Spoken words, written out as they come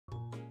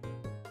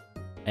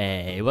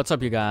Hey, what's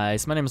up you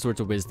guys? My name is Words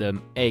of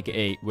Wisdom,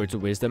 aka Words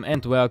of Wisdom,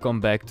 and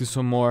welcome back to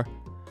some more...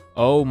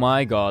 Oh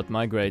my god,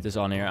 my grade is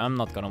on here. I'm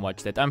not gonna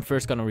watch that. I'm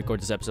first gonna record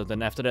this episode,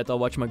 and after that I'll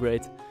watch my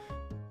grade.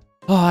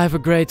 Oh, I have a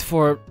grade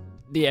for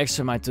the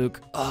exam I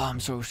took. Oh, I'm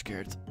so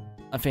scared.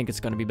 I think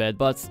it's gonna be bad,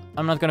 but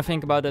I'm not gonna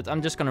think about it.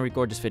 I'm just gonna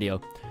record this video.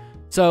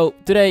 So,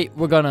 today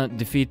we're gonna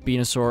defeat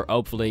Venusaur,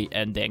 hopefully,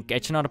 and then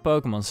catch another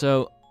Pokemon.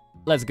 So,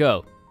 let's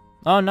go.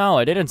 Oh no,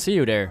 I didn't see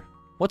you there.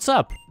 What's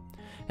up?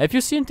 Have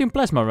you seen Team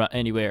Plasma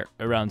anywhere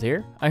around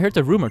here? I heard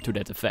a rumor to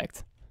that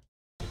effect.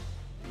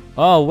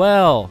 Oh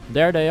well,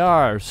 there they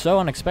are, so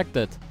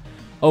unexpected.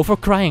 Oh, for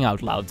crying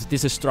out loud,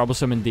 this is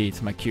troublesome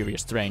indeed, my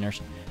curious trainers.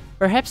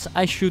 Perhaps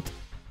I should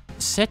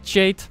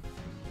satiate,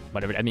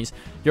 whatever that means,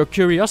 your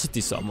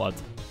curiosity somewhat.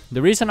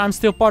 The reason I'm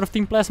still part of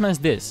Team Plasma is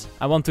this.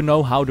 I want to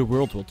know how the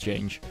world will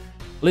change.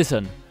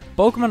 Listen,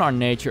 Pokemon are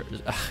nature...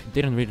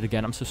 didn't read it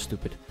again, I'm so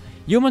stupid.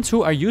 Humans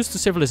who are used to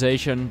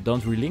civilization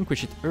don't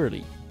relinquish it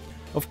early.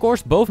 Of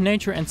course, both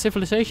nature and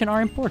civilization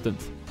are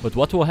important, but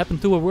what will happen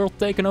to a world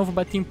taken over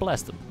by Team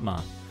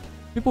Plasma?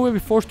 People will be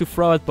forced to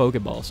throw out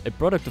Pokeballs, a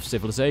product of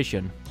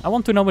civilization. I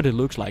want to know what it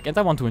looks like, and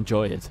I want to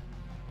enjoy it.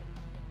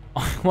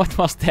 What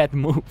was that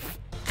move?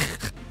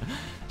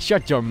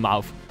 Shut your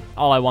mouth.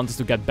 All I want is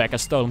to get back a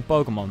stolen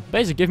Pokemon.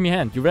 Basic, give me a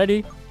hand. You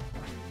ready?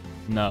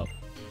 No.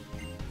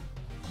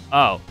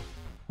 Oh.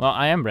 Well,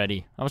 I am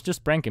ready. I was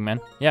just pranking, man.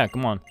 Yeah,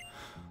 come on.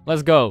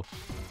 Let's go.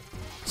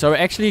 So we're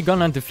actually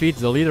gonna defeat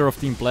the leader of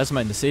Team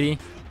Plasma in the city.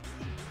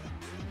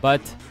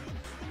 But...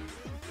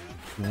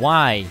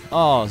 why?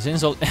 Oh,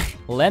 Zinzol...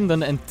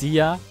 Landon and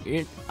Tia.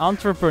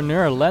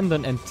 Entrepreneur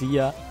Landon and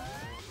Tia.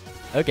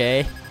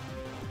 Okay.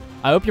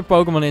 I hope your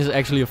Pokemon is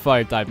actually a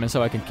fire type, man,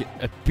 so I can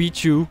a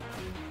Pichu.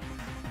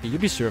 You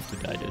deserve to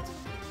die, dude.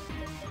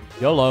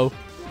 YOLO.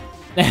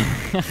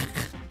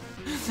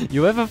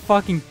 You have a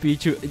fucking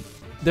Pichu.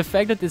 The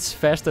fact that it's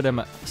faster than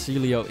my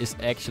Celio is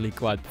actually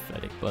quite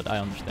pathetic, but I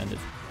understand it.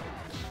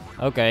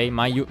 Okay,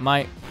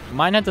 mine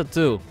had that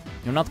too.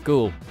 You're not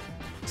cool.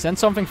 Send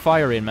something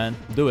fire in, man.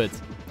 Do it.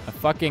 I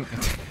fucking...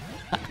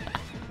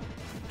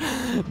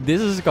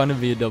 This is gonna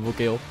be a double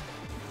kill.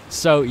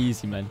 So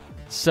easy, man.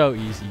 So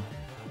easy.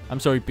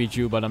 I'm sorry,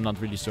 Pichu, but I'm not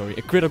really sorry.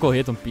 A critical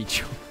hit on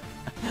Pichu.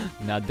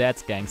 Now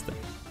that's gangster.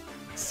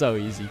 So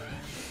easy.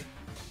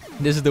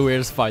 This is the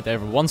weirdest fight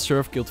ever. One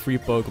Surf killed 3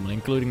 Pokemon,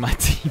 including my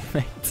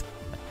teammate.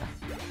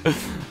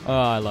 Oh,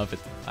 I love it.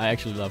 I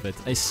actually love it.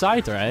 A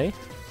Scyther, eh?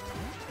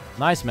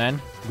 Nice, man.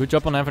 Good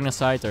job on having a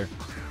Scyther.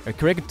 A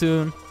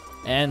Kricketune.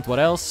 And what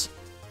else?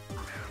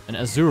 An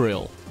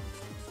Azurill.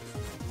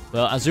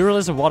 Well, Azurill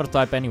is a water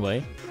type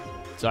anyway.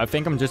 So I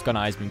think I'm just gonna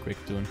Ice Beam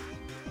Kricketune.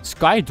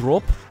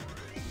 Skydrop?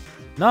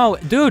 No,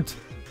 dude!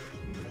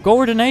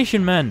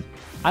 Coordination, man.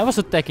 I was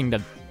attacking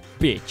that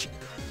bitch.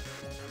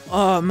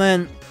 Oh,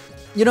 man.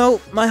 You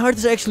know, my heart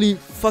is actually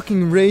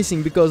fucking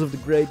racing because of the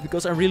grade.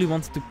 Because I really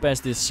wanted to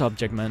pass this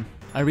subject, man.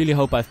 I really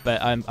hope I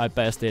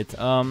passed it.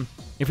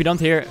 If you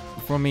don't hear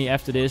from me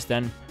after this,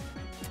 then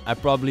I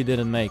probably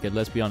didn't make it,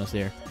 let's be honest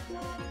here.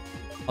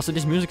 Also,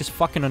 this music is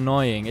fucking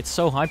annoying. It's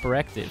so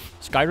hyperactive.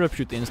 Skyrub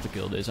should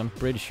insta-kill this, I'm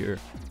pretty sure.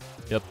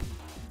 Yep.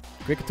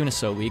 Kricketune is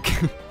so weak.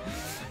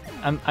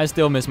 I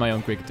still miss my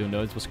own Kricketune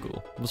though, it was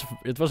cool.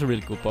 It was a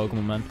really cool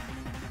Pokemon, man.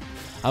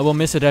 I will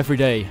miss it every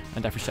day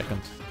and every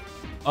second.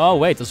 Oh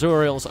wait,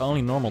 Azurill is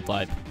only normal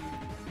type.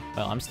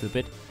 Well, I'm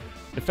stupid.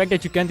 The fact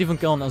that you can't even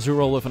kill an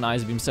Azurill with an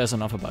Ice Beam says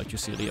enough about you,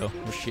 Celio.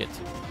 Oh shit.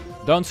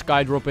 Don't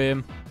Skydrop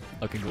him.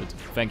 Okay, good.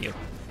 Thank you.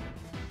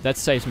 That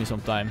saves me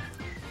some time.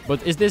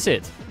 But is this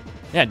it?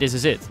 Yeah, this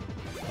is it.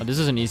 Oh, this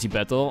is an easy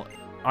battle.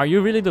 Are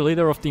you really the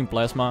leader of Team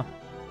Plasma?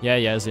 Yeah,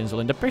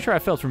 Zinzolin. The pressure I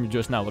felt from you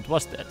just now, what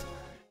was that?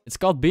 It's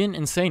called being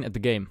insane at the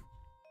game.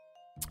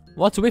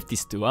 What's with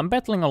these two? I'm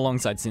battling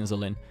alongside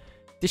Zinzolin.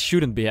 This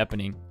shouldn't be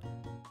happening.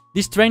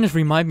 These trainers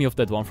remind me of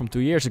that one from 2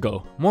 years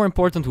ago. More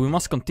important, we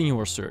must continue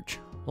our search.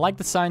 Like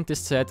the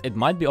scientist said, it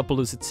might be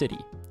Opelucid City.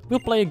 We'll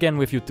play again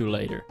with you two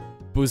later.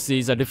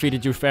 Pussies, I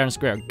defeated you fair and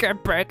square.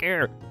 Get back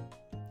here!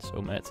 So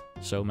mad.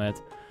 So mad.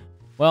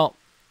 Well,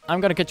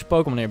 I'm gonna catch a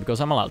Pokemon here because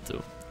I'm allowed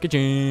to.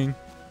 Ka-ching!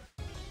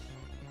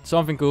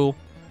 Something cool.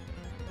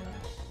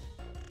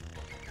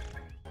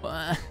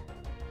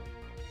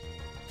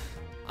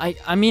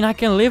 I mean, I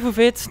can live with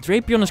it.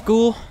 Drapion is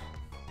cool.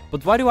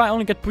 But why do I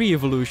only get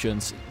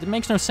pre-evolutions? It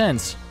makes no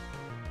sense.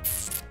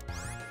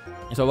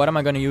 So what am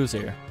I gonna use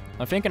here?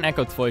 I think an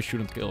Echoed Voice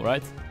shouldn't kill,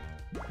 right?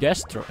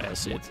 Gastro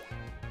Acid.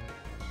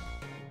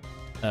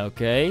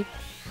 Okay.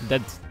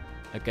 That...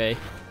 okay.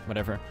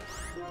 Whatever.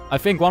 I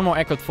think one more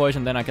Echoed Voice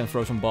and then I can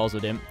throw some balls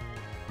at him.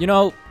 You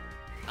know,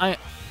 I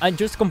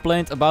just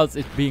complained about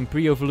it being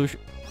pre-evolution.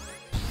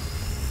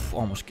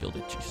 Almost killed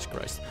it, Jesus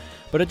Christ.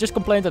 But I just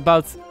complained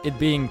about it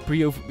being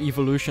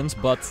pre-evolutions,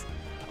 but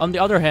on the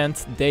other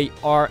hand, they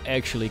are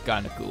actually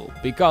kinda cool.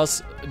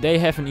 Because they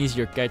have an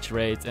easier catch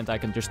rate and I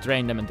can just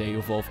train them and they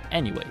evolve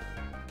anyway.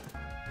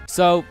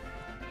 So,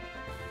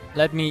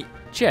 let me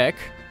check.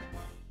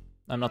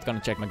 I'm not gonna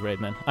check my grade,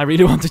 man. I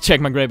really want to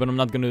check my grade, but I'm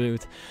not gonna do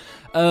it.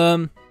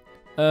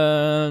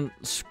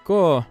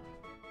 Score.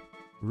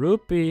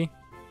 Rupee.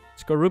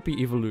 Skorupi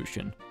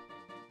evolution.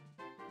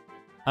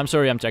 I'm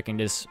sorry I'm checking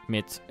this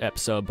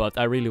mid-episode, but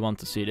I really want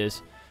to see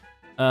this.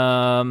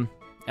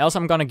 Else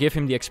I'm gonna give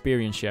him the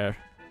experience share.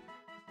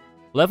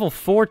 Level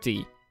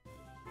 40.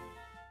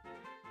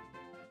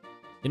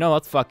 You know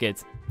what? Fuck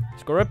it.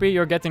 Skorupi,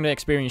 you're getting the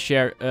experience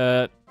share.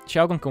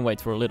 Xiaogun can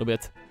wait for a little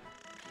bit.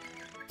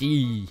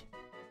 D.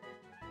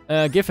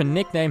 Give a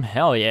nickname.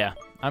 Hell yeah.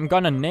 I'm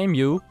gonna name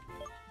you.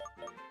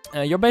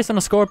 You're based on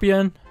a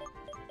scorpion.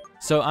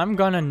 So I'm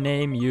gonna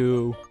name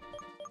you...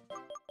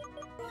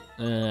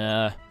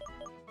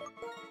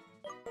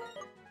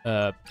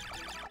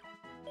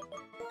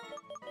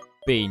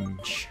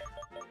 Pinch.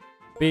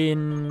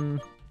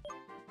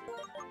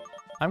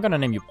 I'm gonna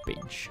name you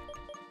Pinch.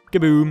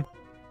 Kaboom!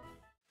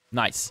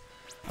 Nice.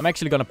 I'm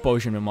actually gonna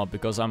potion him up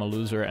because I'm a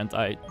loser and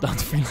I don't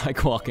feel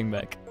like walking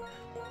back.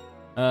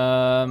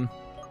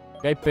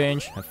 Okay,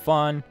 Pinch, have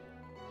fun.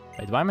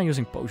 Wait, why am I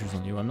using potions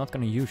on you? I'm not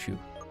gonna use you.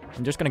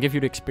 I'm just gonna give you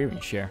the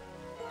experience share.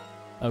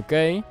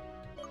 Okay.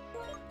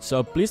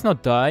 So please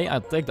not die.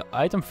 I'll take the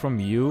item from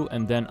you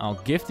and then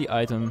I'll give the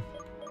item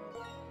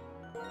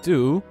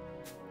to...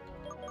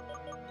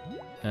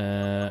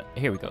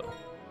 here we go.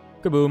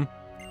 Kaboom.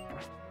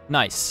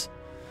 Nice.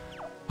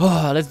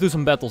 Let's do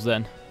some battles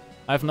then.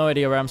 I have no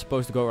idea where I'm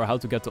supposed to go or how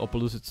to get to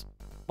Opelucid.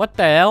 What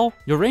the hell?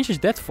 Your range is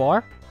that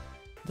far?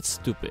 That's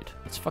stupid.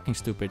 That's fucking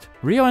stupid.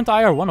 Rio and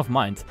I are one of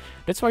mind.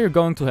 That's why you're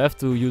going to have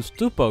to use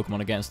 2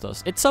 Pokemon against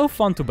us. It's so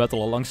fun to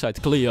battle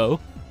alongside Cleo.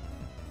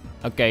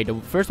 Okay, the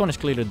first one is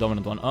clearly the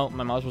dominant one. Oh,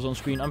 my mouse was on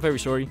screen. I'm very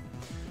sorry.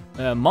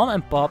 Mom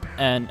and Pop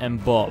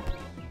and Bob.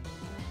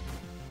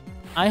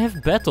 I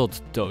have battled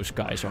those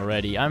guys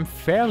already. I'm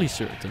fairly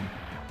certain.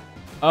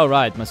 Oh,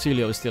 right.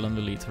 Macilio is still in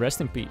the lead.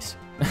 Rest in peace.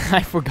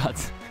 I forgot.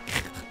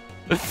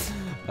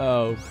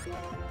 Oh.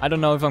 I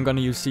don't know if I'm gonna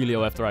use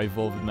Celio after I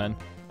evolve it, man.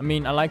 I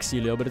mean, I like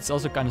Celio, but it's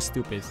also kind of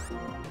stupid.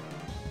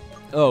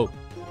 Oh.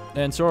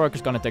 And Zoroark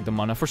is gonna take the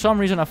mana. For some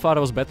reason, I thought I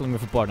was battling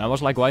with a partner. I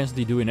was like, why isn't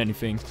he doing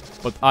anything?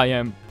 But I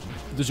am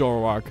the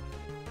Zoroark.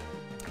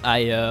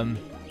 I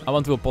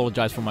want to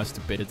apologize for my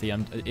stupidity.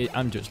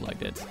 I'm just like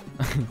that.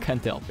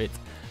 Can't help it.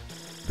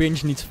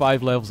 Pinch needs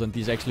 5 levels and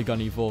he's actually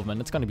gonna evolve, man.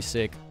 That's gonna be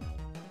sick.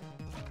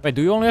 Wait,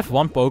 do you only have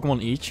 1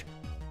 Pokemon each?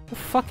 You're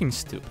fucking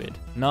stupid.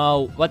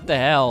 No, what the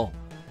hell?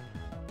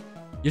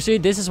 You see,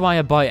 this is why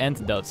I buy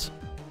antidotes.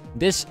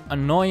 This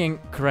annoying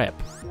crap.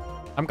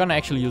 I'm gonna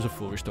actually use a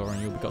full restore on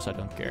you because I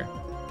don't care.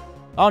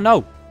 Oh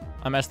no!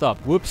 I messed up.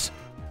 Whoops.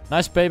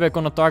 Nice payback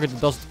on a target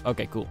that doesn't...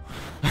 Okay, cool.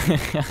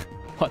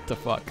 What the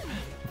fuck?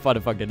 I thought I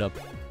fucked it up.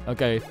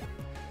 Okay.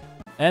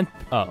 And...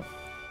 Oh.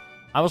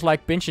 I was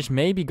like, Pinch is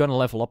maybe gonna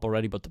level up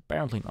already, but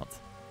apparently not.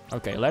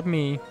 Okay, let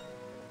me...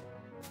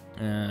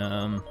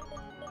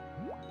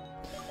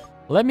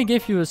 Let me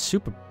give you a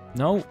super...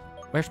 No.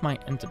 Where's my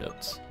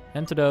antidote?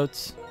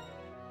 Antidote.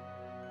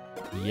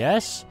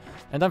 Yes.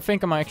 And I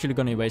think I'm actually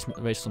gonna waste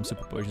some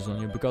super potions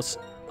on you because...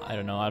 I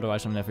don't know,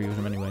 otherwise I'll never use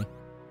them anyway.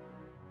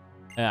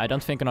 I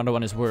don't think another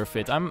one is worth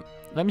it.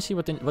 Let me see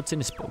what's in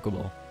this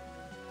Pokeball.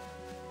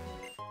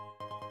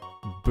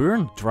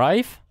 Burn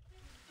Drive?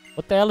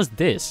 What the hell is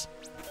this?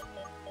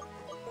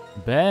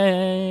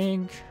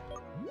 Bang.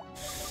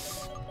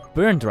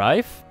 Burn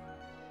Drive?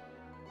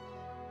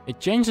 It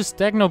changes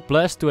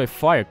Technoblast to a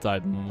fire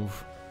type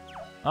move.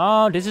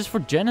 Oh, this is for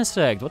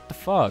Genesect. What the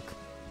fuck?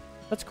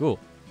 That's cool.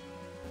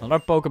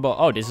 Another Pokeball.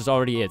 Oh, this is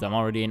already it. I'm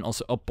already in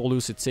also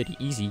Opelucid City.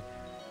 Easy.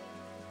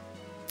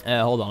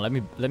 Hold on. Let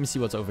me see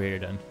what's over here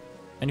then.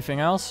 Anything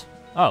else?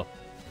 Oh.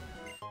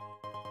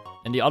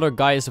 And the other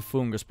guy is a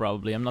fungus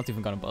probably. I'm not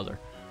even gonna bother.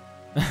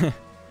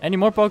 Any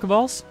more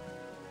Pokeballs?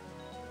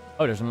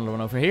 Oh, there's another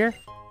one over here.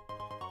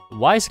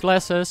 Wise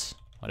glasses.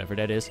 Whatever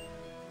that is.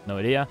 No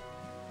idea.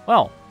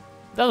 Well,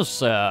 that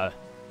was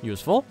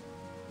useful.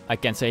 I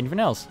can't say anything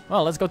else.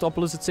 Well, let's go to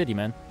Opelucid City,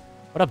 man.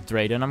 What up,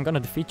 Drayden? I'm gonna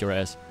defeat your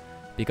ass.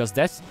 Because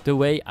that's the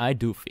way I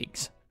do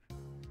things.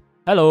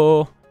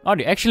 Hello. Oh,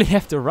 they actually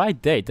have the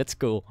right date. That's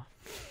cool.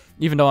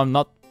 Even though I'm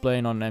not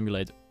playing on an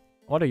emulator.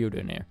 What are you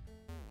doing here?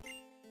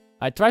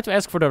 I tried to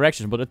ask for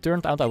directions, but it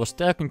turned out I was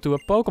talking to a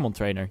Pokemon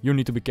trainer. You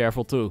need to be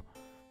careful too.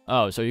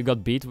 Oh, so you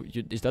got beat?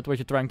 Is that what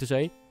you're trying to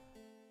say?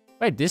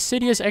 Wait, this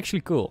city is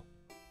actually cool.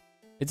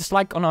 It's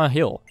like on a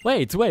hill.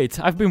 Wait,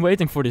 I've been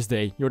waiting for this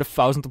day. You're the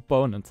 1000th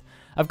opponent.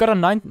 I've got a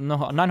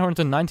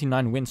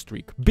 999 win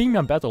streak. Be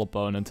my battle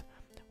opponent.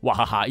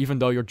 Wahaha, even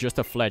though you're just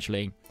a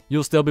fledgling.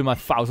 You'll still be my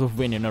 1000th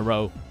win in a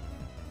row.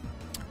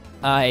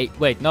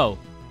 Wait, no.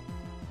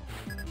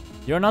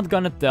 You're not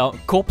gonna tell...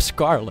 Cop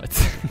Scarlet.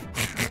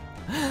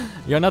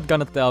 You're not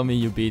gonna tell me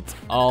you beat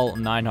all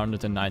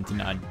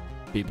 999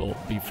 people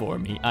before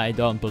me. I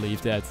don't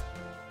believe that.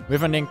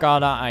 With an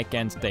Nincada, I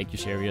can't take you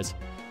serious.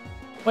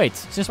 Wait,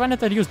 since when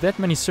did I use that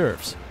many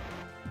serves?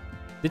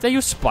 Did I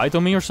use Spite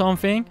on me or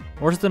something?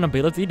 Or is it an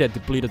ability that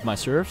depleted my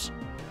serves?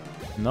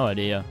 No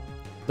idea.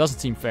 Doesn't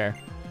seem fair.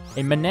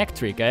 A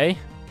Manectric, eh?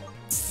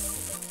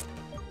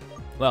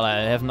 Well, I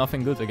have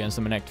nothing good against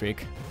a Manectric.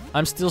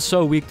 I'm still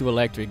so weak to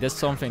Electric. That's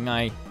something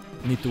I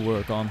need to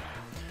work on.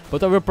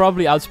 But I will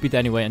probably outspeed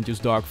anyway and use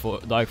Dark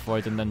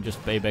Void and then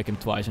just payback him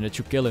twice and that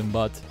should kill him,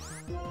 but...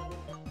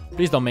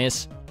 Please don't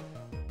miss.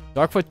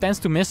 Dark Void tends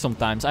to miss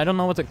sometimes. I don't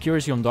know what the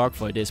accuracy on Dark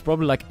Void is.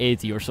 Probably like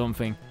 80 or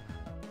something.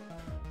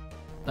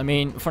 I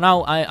mean, for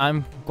now,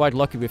 I'm quite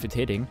lucky with it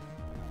hitting.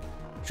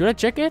 Should I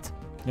check it?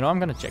 You know, I'm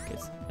gonna check it.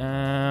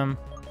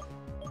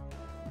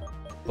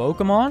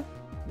 Pokémon?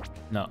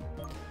 No.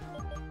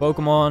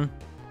 Pokémon.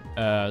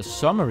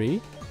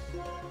 Summary.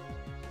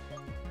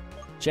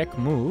 Check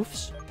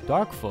moves.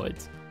 Dark Void.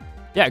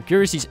 Yeah,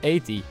 accuracy is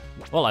 80.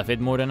 Well, I've hit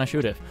more than I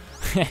should have.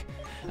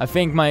 I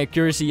think my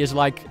accuracy is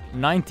like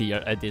 90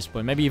 at this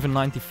point. Maybe even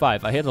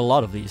 95. I hit a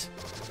lot of these.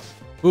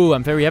 Ooh,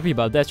 I'm very happy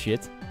about that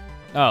shit.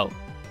 Oh.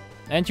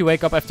 And you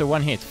wake up after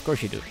one hit. Of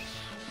course you do.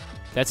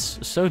 That's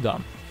so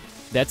dumb.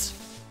 That's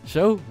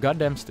so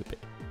goddamn stupid.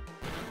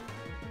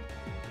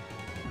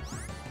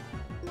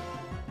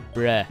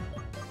 Bruh.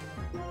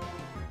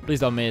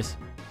 Please don't miss.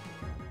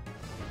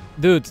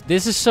 Dude,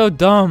 this is so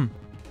dumb.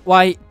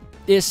 Why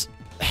is...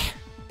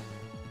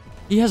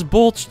 He has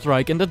Bolt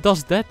Strike and that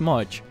does that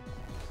much.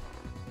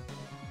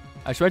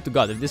 I swear to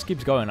God, if this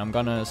keeps going, I'm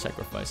gonna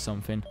sacrifice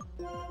something.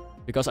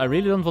 Because I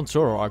really don't want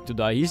Zoroark to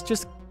die. He's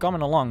just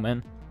coming along,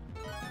 man.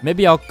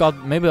 Maybe I'll kill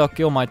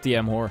my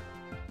TM whore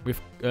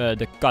with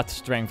the cut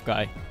strength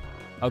guy.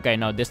 Okay,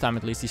 no, this time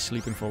at least he's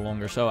sleeping for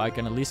longer, so I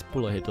can at least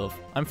pull a hit off.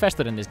 I'm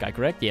faster than this guy,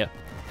 correct? Yeah.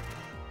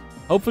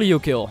 Hopefully you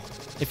kill.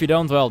 If you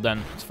don't, well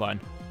then, it's fine.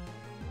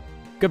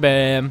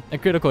 Kabam! A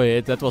critical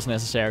hit, that was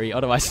necessary,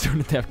 otherwise I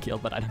wouldn't have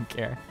killed, but I don't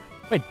care.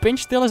 Wait,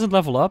 Pinch still isn't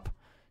level up?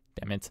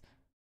 Damn it.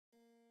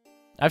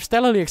 I've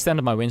stellarly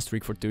extended my win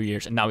streak for 2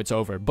 years and now it's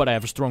over, but I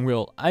have a strong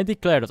will. I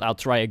declare that I'll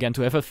try again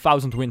to have a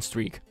 1000 win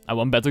streak. I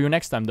won't battle you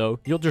next time though,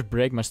 you'll just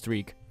break my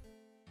streak.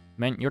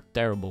 Man, you're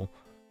terrible.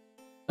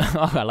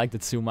 Oh, I like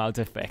that zoom out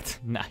effect.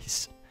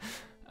 Nice.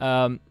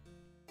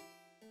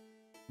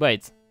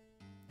 Wait.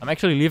 I'm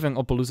actually leaving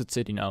Opaloosa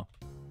City now.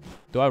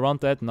 Do I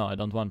want that? No, I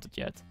don't want it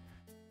yet.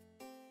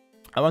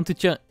 I want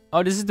to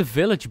oh, this is the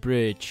village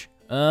bridge.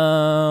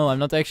 Oh, I'm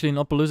not actually in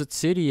Opaloosa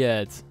City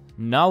yet.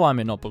 Now I'm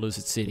in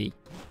Opaloosa City.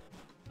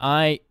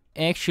 I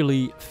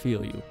actually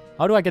feel you.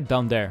 How do I get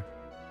down there?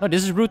 Oh,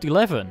 this is Route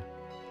 11.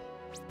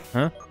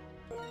 Huh?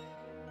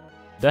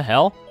 The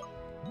hell?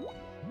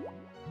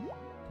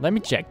 Let me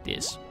check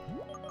this.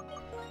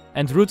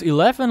 And Route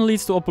 11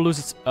 leads to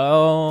Opaloosa.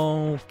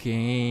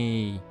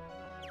 Okay.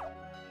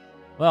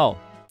 Well,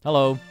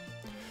 hello.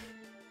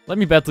 Let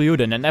me battle you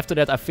then. And after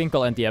that, I think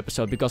I'll end the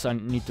episode because I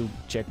need to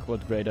check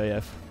what grade I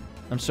have.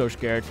 I'm so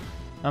scared.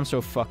 I'm so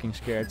fucking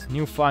scared.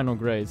 New final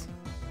grade.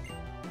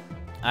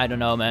 I don't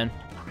know, man.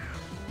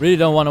 Really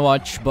don't want to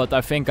watch, but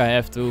I think I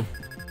have to.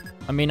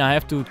 I mean, I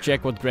have to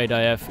check what grade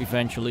I have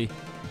eventually.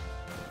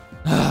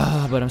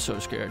 But I'm so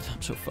scared.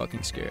 I'm so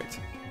fucking scared.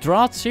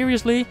 Drought?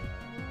 Seriously?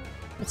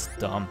 That's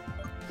dumb.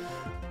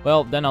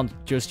 Well, then I'll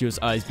just use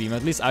Ice Beam.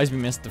 At least Ice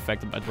Beam isn't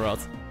affected by Drought.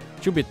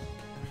 Should be...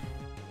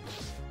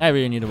 I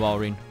really need a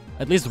Walrein.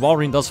 At least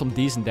Walrein does some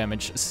decent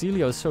damage.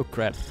 Celio is so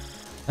crap.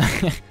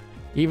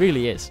 He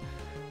really is.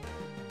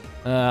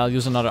 I'll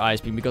use another Ice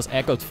Beam because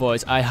Echoed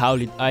Voice, I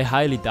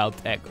highly doubt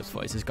Echoed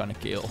Voice is gonna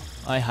kill.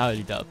 I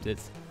highly doubt it.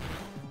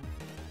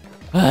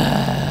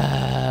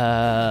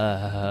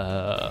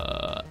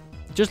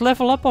 Just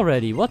level up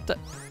already. What the...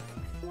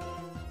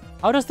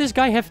 How does this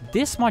guy have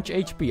this much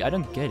HP? I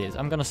don't get it.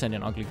 I'm gonna send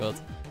in Ugly God.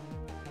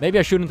 Maybe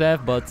I shouldn't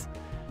have, but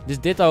this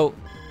Ditto...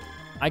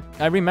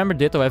 I remember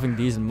Ditto having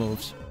decent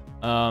moves.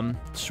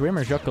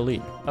 Swimmer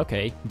Jacqueline.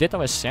 Okay. Ditto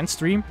has Sand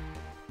Stream.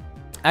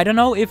 I don't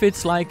know if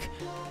it's like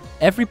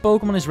every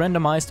Pokemon is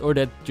randomized or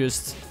that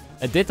just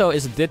a Ditto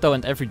is a Ditto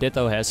and every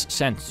Ditto has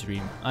Sand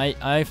Stream. I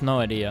have no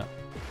idea.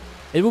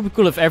 It would be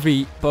cool if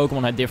every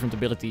Pokemon had different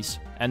abilities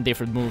and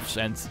different moves,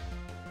 and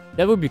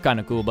that would be kind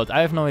of cool, but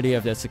I have no idea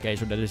if that's the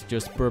case or that it's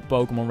just per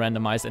Pokemon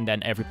randomized and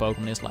then every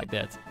Pokemon is like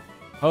that.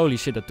 Holy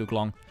shit, that took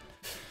long.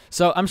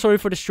 So, I'm sorry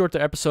for the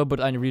shorter episode, but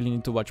I really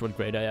need to watch what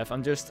grade I have.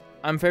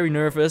 I'm very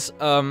nervous.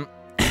 I'm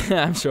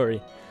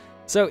sorry.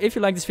 So, if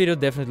you like this video,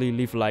 definitely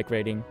leave a like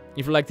rating.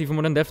 If you liked even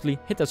more, then definitely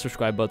hit that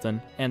subscribe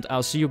button. And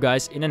I'll see you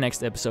guys in the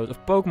next episode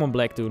of Pokemon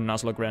Black 2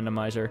 Nuzlocke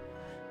Randomizer.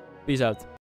 Peace out.